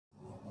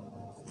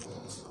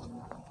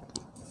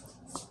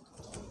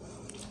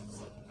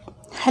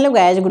Hello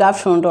guys, good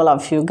afternoon to all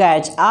of you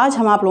guys. आज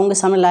हम आप लोगों के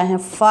सामने लाए हैं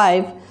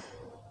 5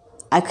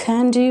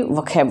 अखंडी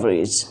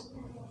वोकैबुलरीज।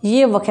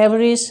 ये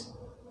वोकैबुलरीज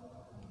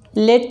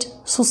लेट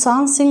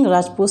सुशांत सिंह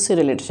राजपूत से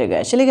रिलेटेड है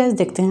गाइज। चलिए गाइज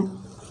देखते हैं।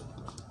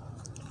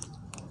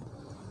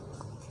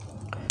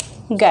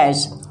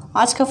 गाइज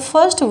आज का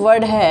फर्स्ट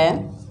वर्ड है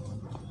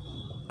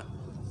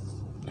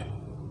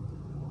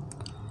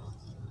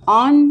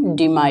on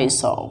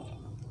demise of.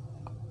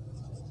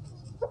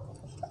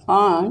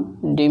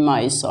 On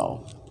demise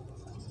of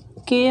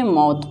के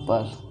मौत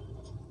पर,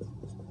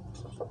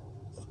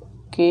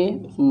 के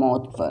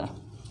मौत पर।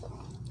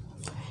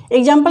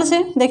 एग्जाम्पल से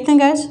देखते हैं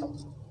guys.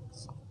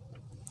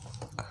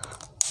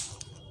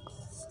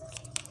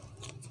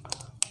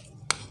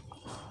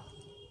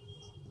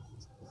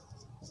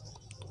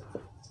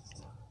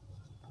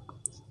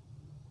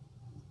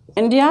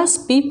 India's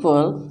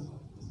people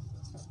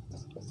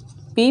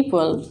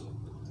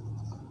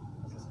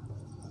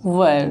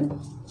were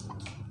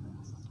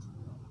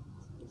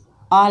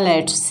all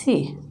at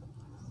sea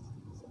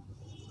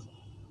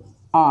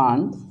on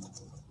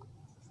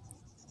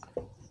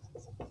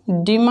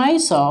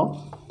demise of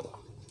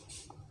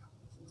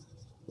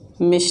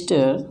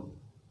Mr.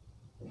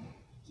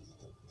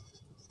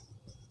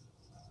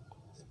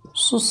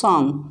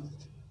 Sushant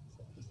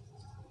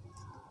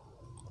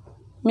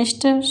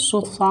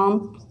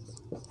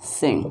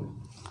Singh.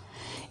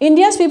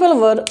 India's people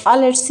were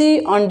all at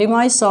sea on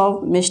demise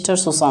of Mr.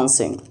 Sushant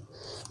Singh.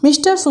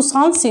 Mister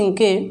Sushant Singh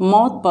के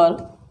मौत पर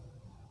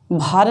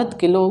भारत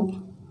के लोग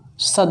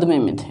सदमे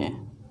में थे।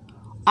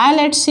 ऑल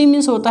एट सी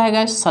मीन्स होता है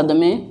गाइस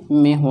सदमे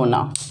में होना।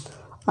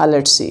 ऑल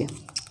एट सी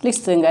लिख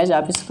सकते हैं गाइस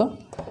आप इसको।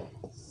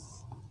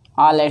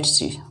 All at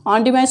C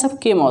on demise of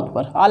के मौत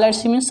पर। ऑल एट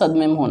सी मीन्स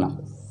सदमे में होना।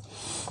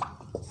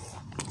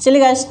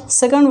 चलिए गाइस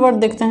सेकंड वर्ड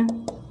देखते हैं।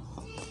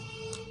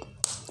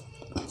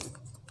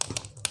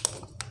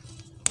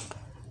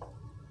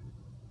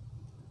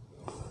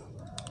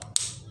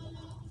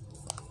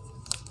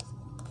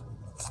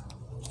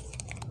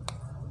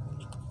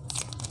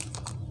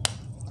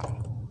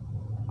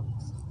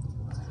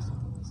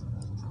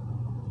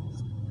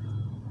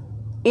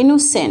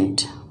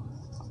 इनोसेंट,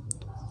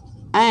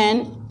 एन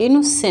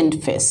इनोसेंट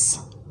फेस,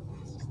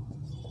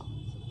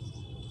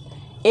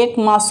 एक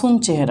मासूम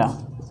चेहरा।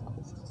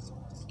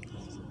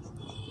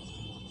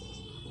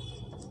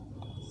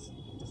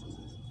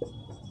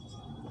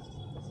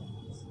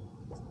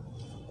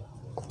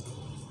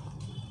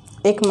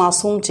 एक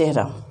मासूम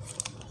चेहरा।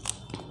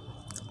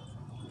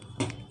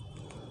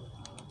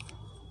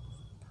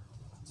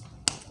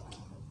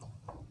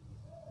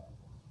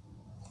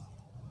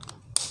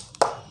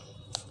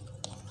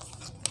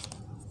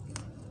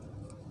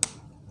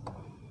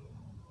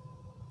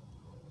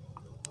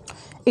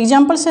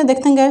 एग्जाम्पल से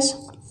देखते हैं gas.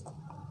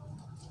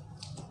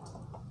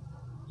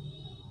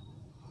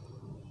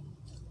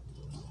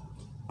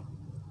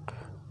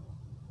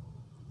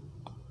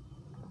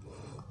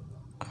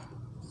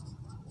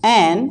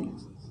 N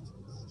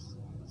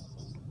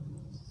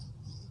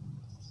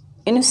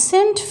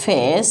innocent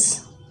face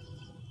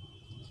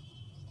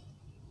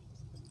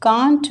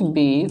can't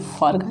be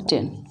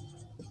forgotten.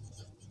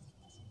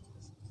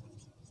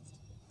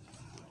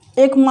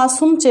 एक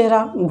मासूम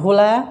चेहरा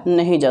भुलाया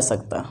नहीं जा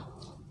सकता।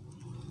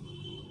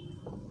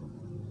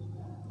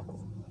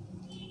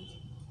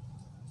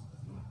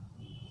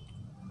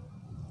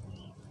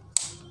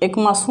 एक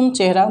मासूम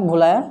चेहरा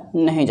भुलाया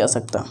नहीं जा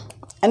सकता।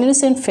 एन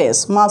इनोसेंट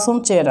फेस, मासूम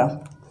चेहरा।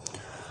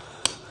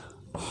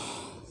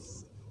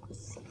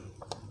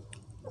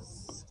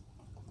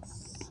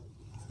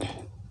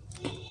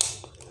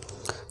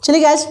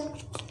 चलिए गाइस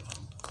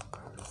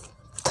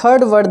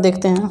थर्ड वर्ड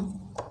देखते हैं।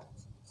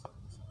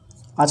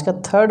 आज का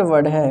थर्ड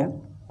वर्ड है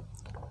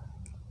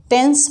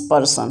टेंस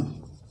पर्सन।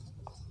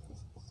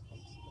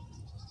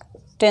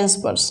 टेंस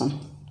पर्सन,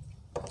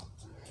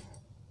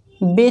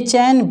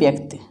 बेचैन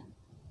व्यक्ति।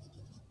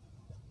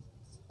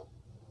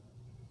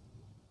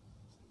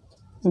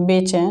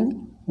 बेचैन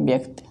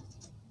व्यक्ति,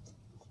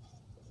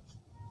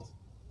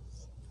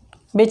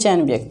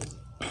 बेचैन व्यक्ति।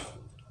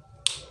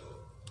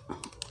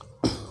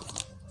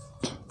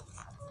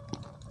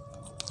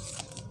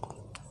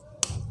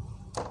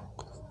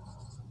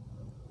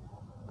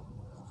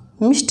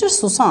 Mister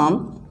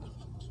Sushant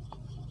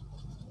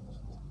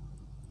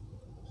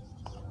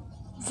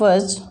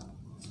was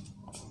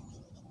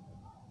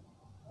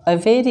a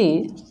very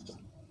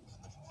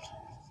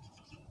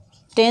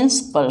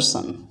tense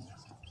person.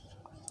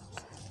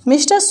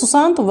 Mr.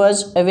 Sushant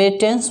was a very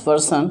tense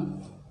person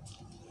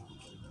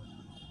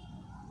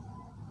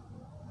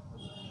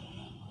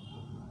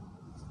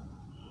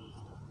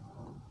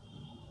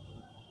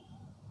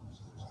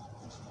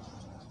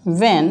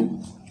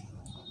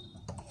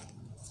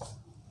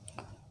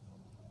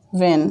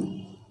when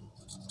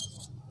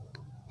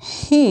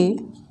he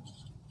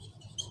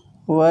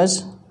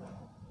was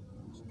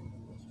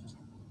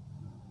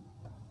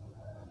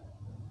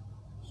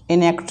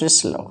in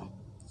actress love.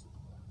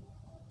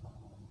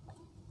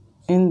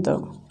 In the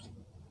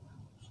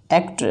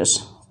actress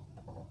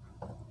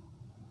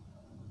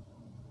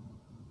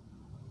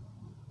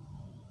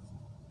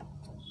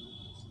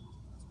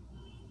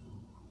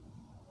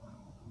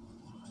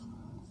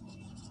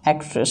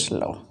actress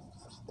love.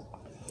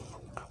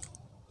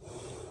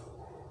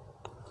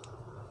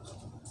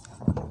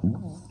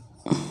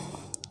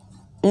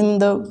 In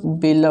the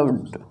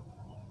beloved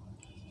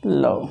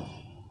love.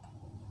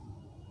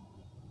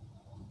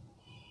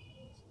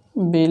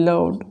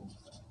 Beloved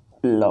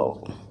love.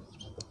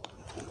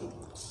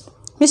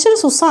 Mr.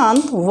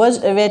 Sushant was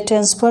a very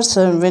tense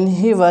person when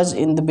he was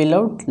in the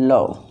beloved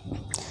love.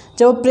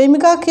 जब वो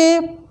प्रेमिका के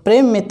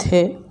प्रेम में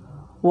थे,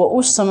 वो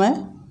उस समय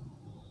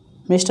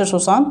mister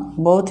Sushant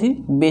बहुत ही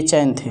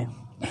बेचैन थे,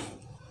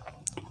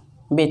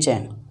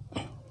 बेचैन।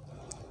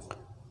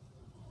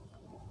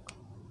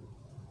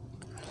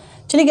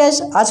 चलिए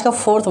गाइस, आज का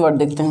फोर्थ वर्ड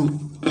देखते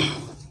हैं।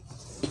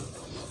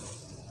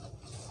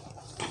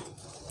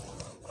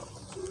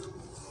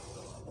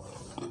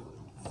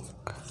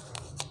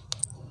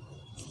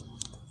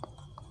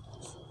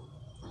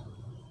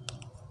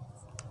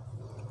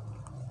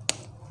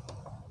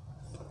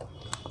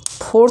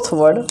 Fourth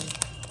word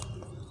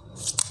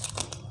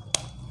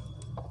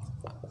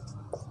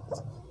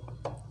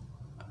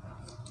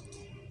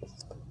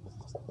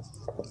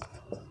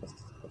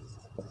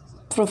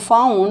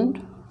profound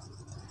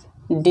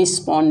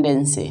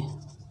despondency.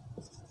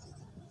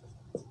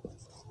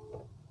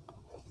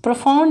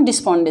 profound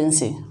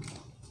despondency,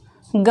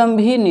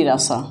 गंभीर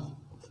निराशा,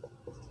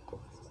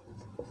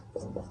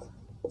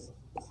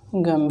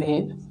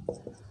 गंभीर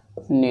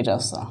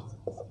निराशा।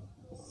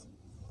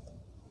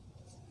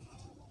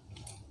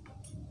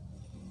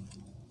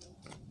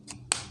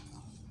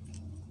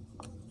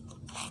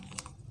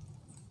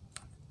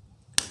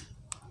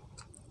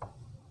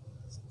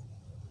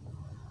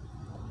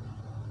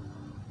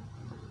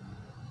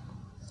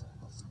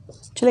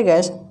 चलिए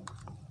gas,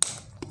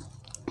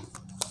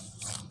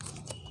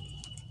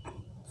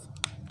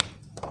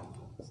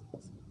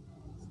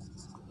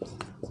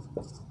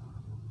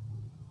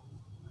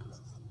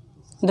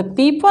 the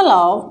people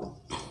of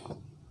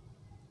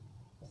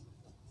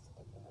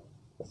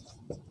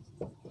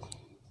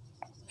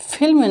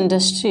film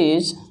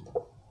industries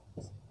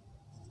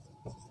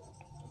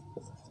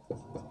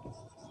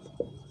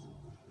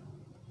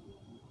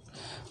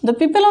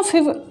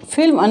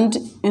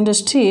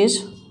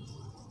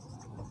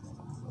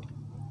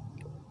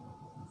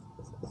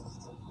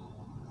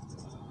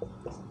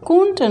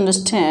couldn't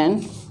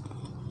understand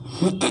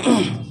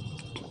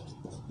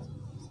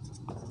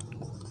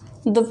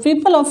the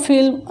people of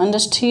film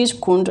industries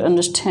couldn't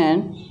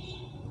understand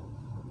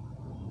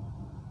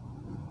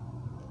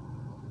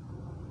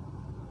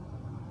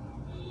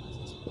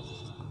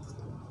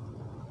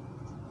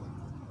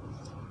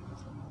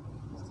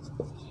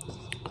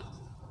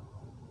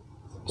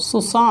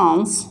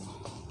Sushant's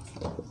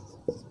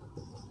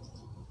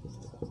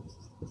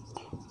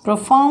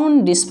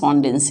profound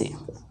despondency.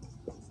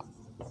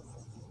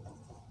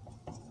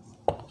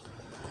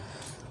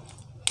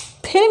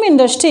 Film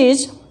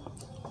industries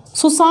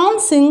Sushant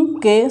Singh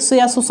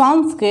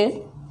के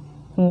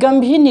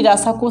गंभीर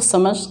निराशा को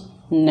समझ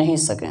नहीं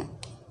सके।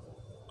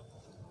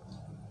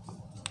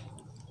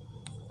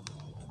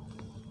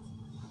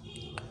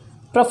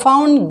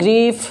 प्रोफाउंड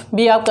ग्रीफ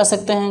भी आप कह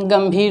सकते हैं,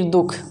 गंभीर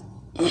दुख,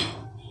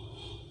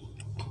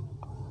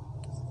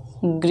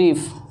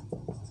 ग्रीफ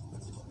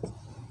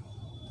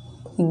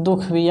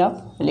दुख भी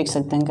आप लिख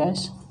सकते हैं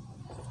गाइस।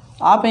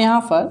 आप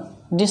यहाँ पर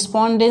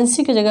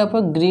डिस्पॉन्डेंसी की जगह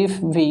पर ग्रीफ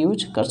भी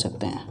यूज कर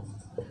सकते हैं,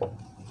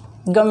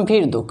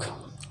 गंभीर दुख।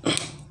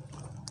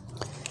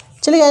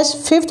 चलिए guys,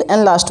 fifth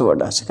and last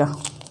word आज का।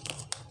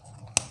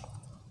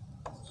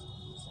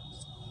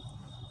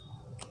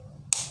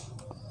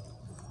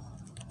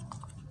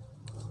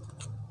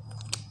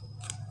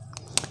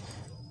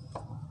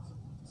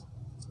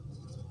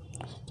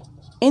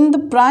 In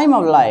the prime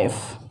of life,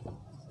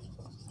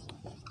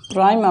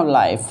 prime of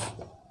life,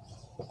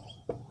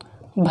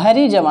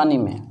 भरी जवानी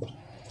में।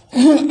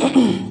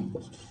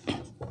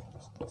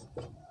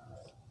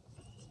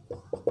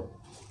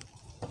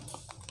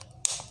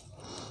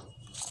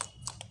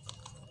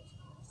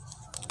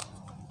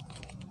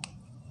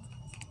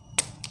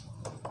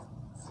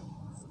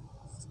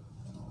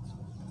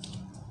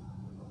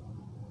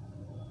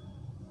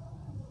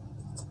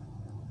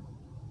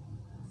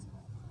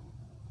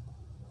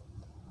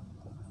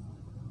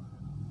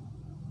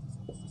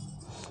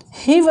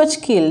 He was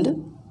killed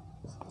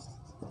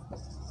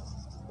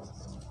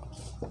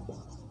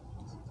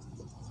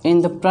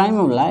in the prime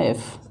of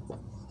life.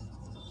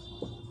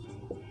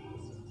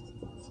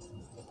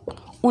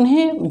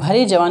 उन्हें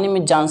भरी जवानी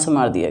में जान से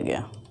मार दिया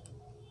गया।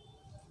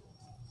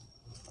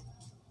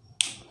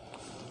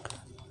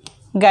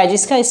 गाइस,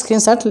 इसका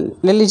स्क्रीनशॉट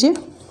ले लीजिए।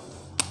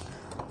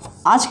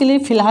 आज के लिए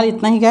फ़िलहाल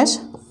इतना ही गाइस,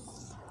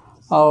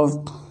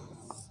 और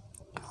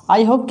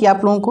आई होप कि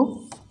आप लोगों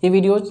को ये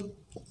वीडियो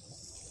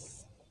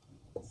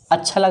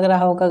अच्छा लग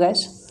रहा होगा गाइस,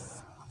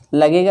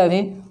 लगेगा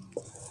भी।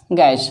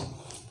 गाइस,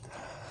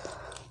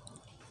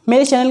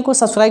 मेरे चैनल को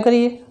सब्सक्राइब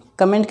करिए,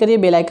 कमेंट करिए,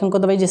 बेल आइकन को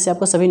दबाइए, जिससे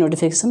आपको सभी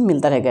नोटिफिकेशन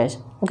मिलता रहे guys.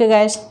 Okay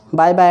guys,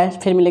 bye bye,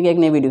 फिर मिलेंगे एक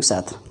नई वीडियो के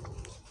साथ।